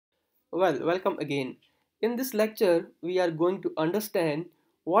Welcome again. In this lecture, we are going to understand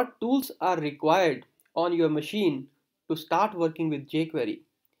what tools are required on your machine to start working with jQuery.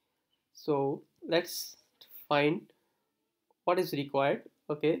 So, let's find what is required.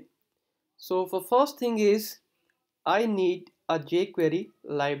 Okay. So, for first thing is I need a jQuery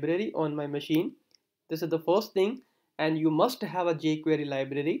library on my machine. This is the first thing, and you must have a jQuery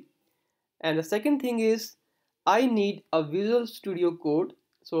library. And the second thing is I need a Visual Studio Code.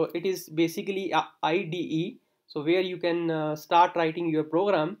 So it is basically a IDE, so where you can start writing your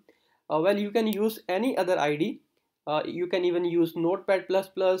program. Well, you can use any other IDE. You can even use Notepad++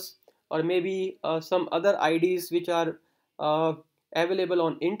 or maybe some other IDEs which are uh, available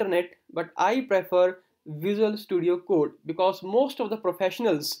on internet, but I prefer Visual Studio Code because most of the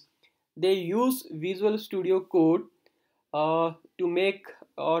professionals, they use Visual Studio Code to make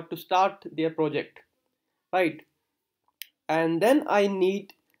or to start their project, right? And then I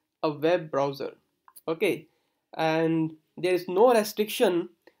need a web browser. Okay, and there is no restriction.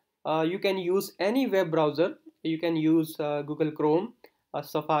 You can use any web browser. You can use Google Chrome,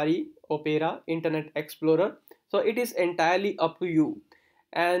 Safari, Opera, Internet Explorer. So it is entirely up to you.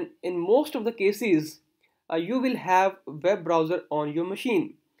 And in most of the cases, you will have web browser on your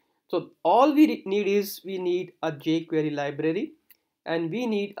machine. So all we need is we need a jQuery library and we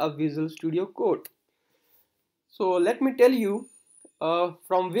need a Visual Studio Code. So let me tell you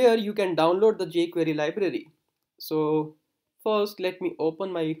from where you can download the jQuery library. So first let me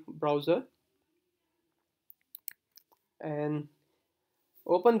open my browser and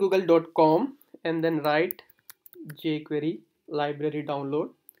open google.com and then write jQuery library download.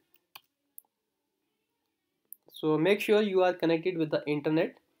 So make sure you are connected with the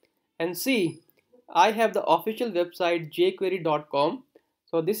internet and see I have the official website jQuery.com.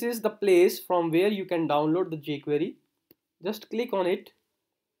 So this is the place from where you can download the jQuery. Just click on it.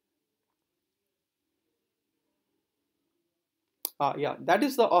 Yeah, that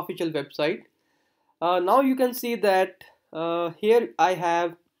is the official website. Now you can see that here I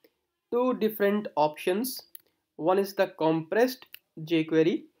have two different options. One is the compressed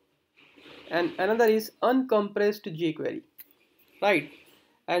jQuery and another is uncompressed jQuery, right?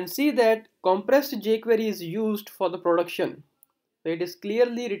 And see that compressed jQuery is used for the production. So it is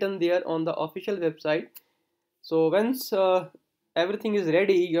clearly written there on the official website. So once everything is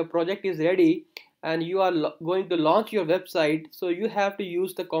ready, your project is ready, and you are going to launch your website, so you have to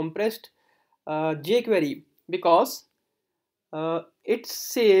use the compressed jQuery because it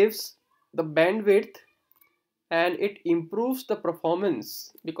saves the bandwidth and it improves the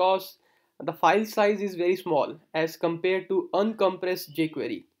performance because the file size is very small as compared to uncompressed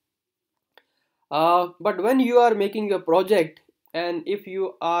jQuery. But when you are making your project and if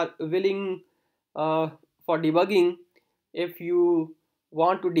you are willing for debugging, if you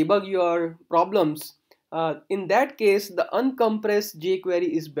want to debug your problems, in that case the uncompressed jQuery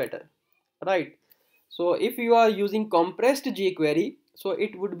is better, right? So if you are using compressed jQuery, so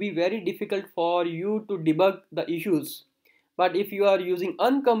it would be very difficult for you to debug the issues. But if you are using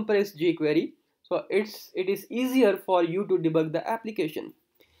uncompressed jQuery, so it is easier for you to debug the application.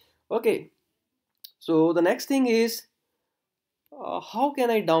 Okay, so the next thing is how can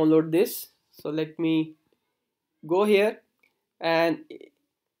I download this? So let me go here and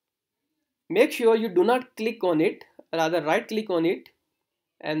make sure you do not click on it, rather right click on it,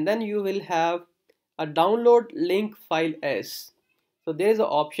 and then you will have a download link file as. So there is an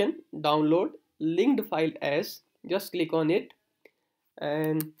option download linked file as. Just click on it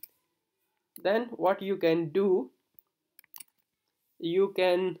and then what you can do, you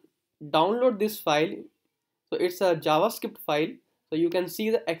can download this file. So it's a JavaScript file, so you can see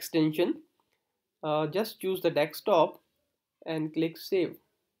the extension. Just choose the desktop and click save,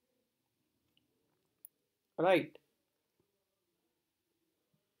 right?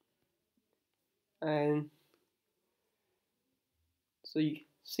 And so you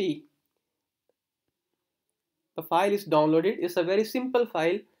see the file is downloaded. It's a very simple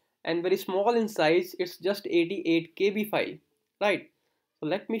file and very small in size. It's just 88 KB file, right? So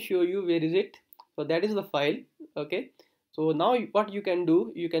let me show you where is it. So that is the file. Okay, so now what you can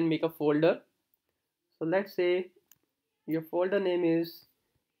do, you can make a folder. So let's say your folder name is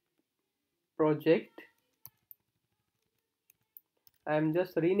project. I'm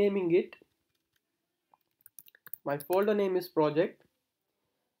just renaming it. My folder name is project,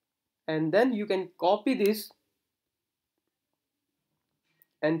 and then you can copy this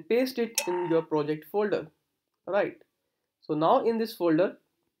and paste it in your project folder, right? So now in this folder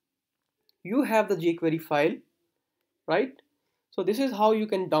you have the jQuery file, right? So this is how you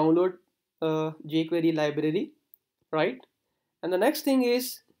can download jQuery library, right? And the next thing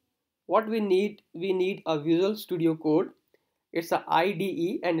is what we need a Visual Studio Code. It's a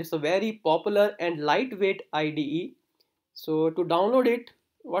IDE and it's a very popular and lightweight IDE. So to download it,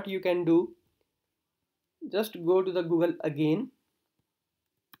 what you can do, just go to the Google again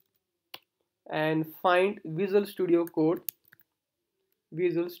and find Visual Studio Code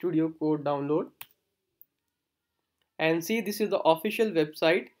download, and see this is the official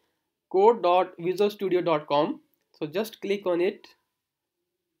website code.visualstudio.com. So just click on it.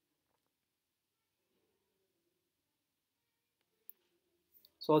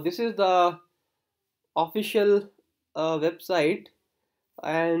 So this is the official website,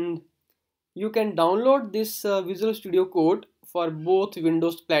 and you can download this Visual Studio Code for both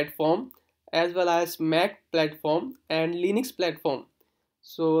Windows platform as well as Mac platform and Linux platform.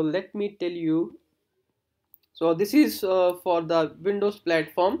 So let me tell you. So this is for the Windows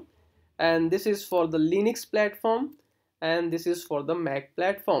platform, and this is for the Linux platform, and this is for the Mac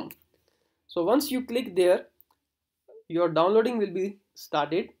platform. So once you click there, your downloading will be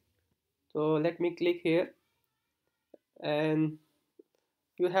started. So let me click here, and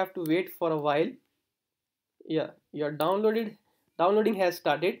you have to wait for a while. Yeah, your downloading has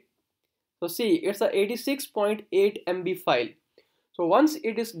started. So see, it's a 86.8 MB file. So once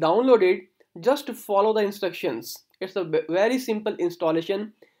it is downloaded, just follow the instructions. It's a very simple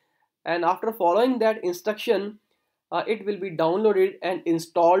installation, and after following that instruction, it will be downloaded and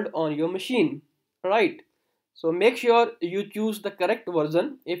installed on your machine, right? So make sure you choose the correct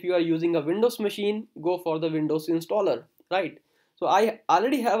version. If you are using a Windows machine, go for the Windows installer, right? So I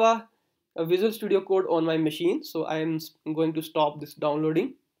already have a Visual Studio Code on my machine, so I am going to stop this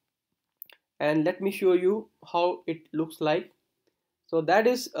downloading, and let me show you how it looks like. So that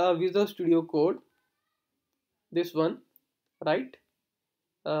is a Visual Studio Code, this one, right?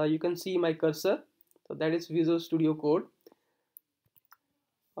 You can see my cursor. So that is Visual Studio Code.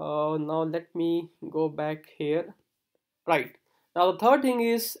 Now let me go back here. Right. Now the third thing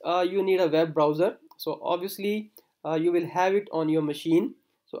is you need a web browser. So obviously you will have it on your machine.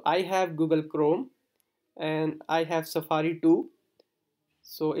 So I have Google Chrome and I have Safari too.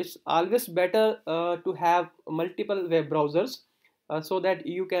 So it's always better to have multiple web browsers so that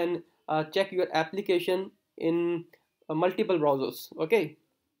you can check your application in multiple browsers. Okay.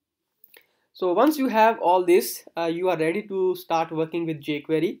 So once you have all this, you are ready to start working with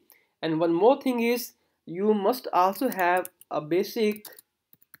jQuery. And one more thing is you must also have a basic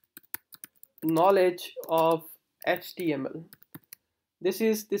knowledge of HTML. This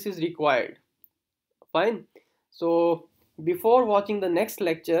is required. Fine. So before watching the next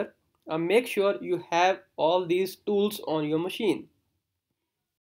lecture, make sure you have all these tools on your machine.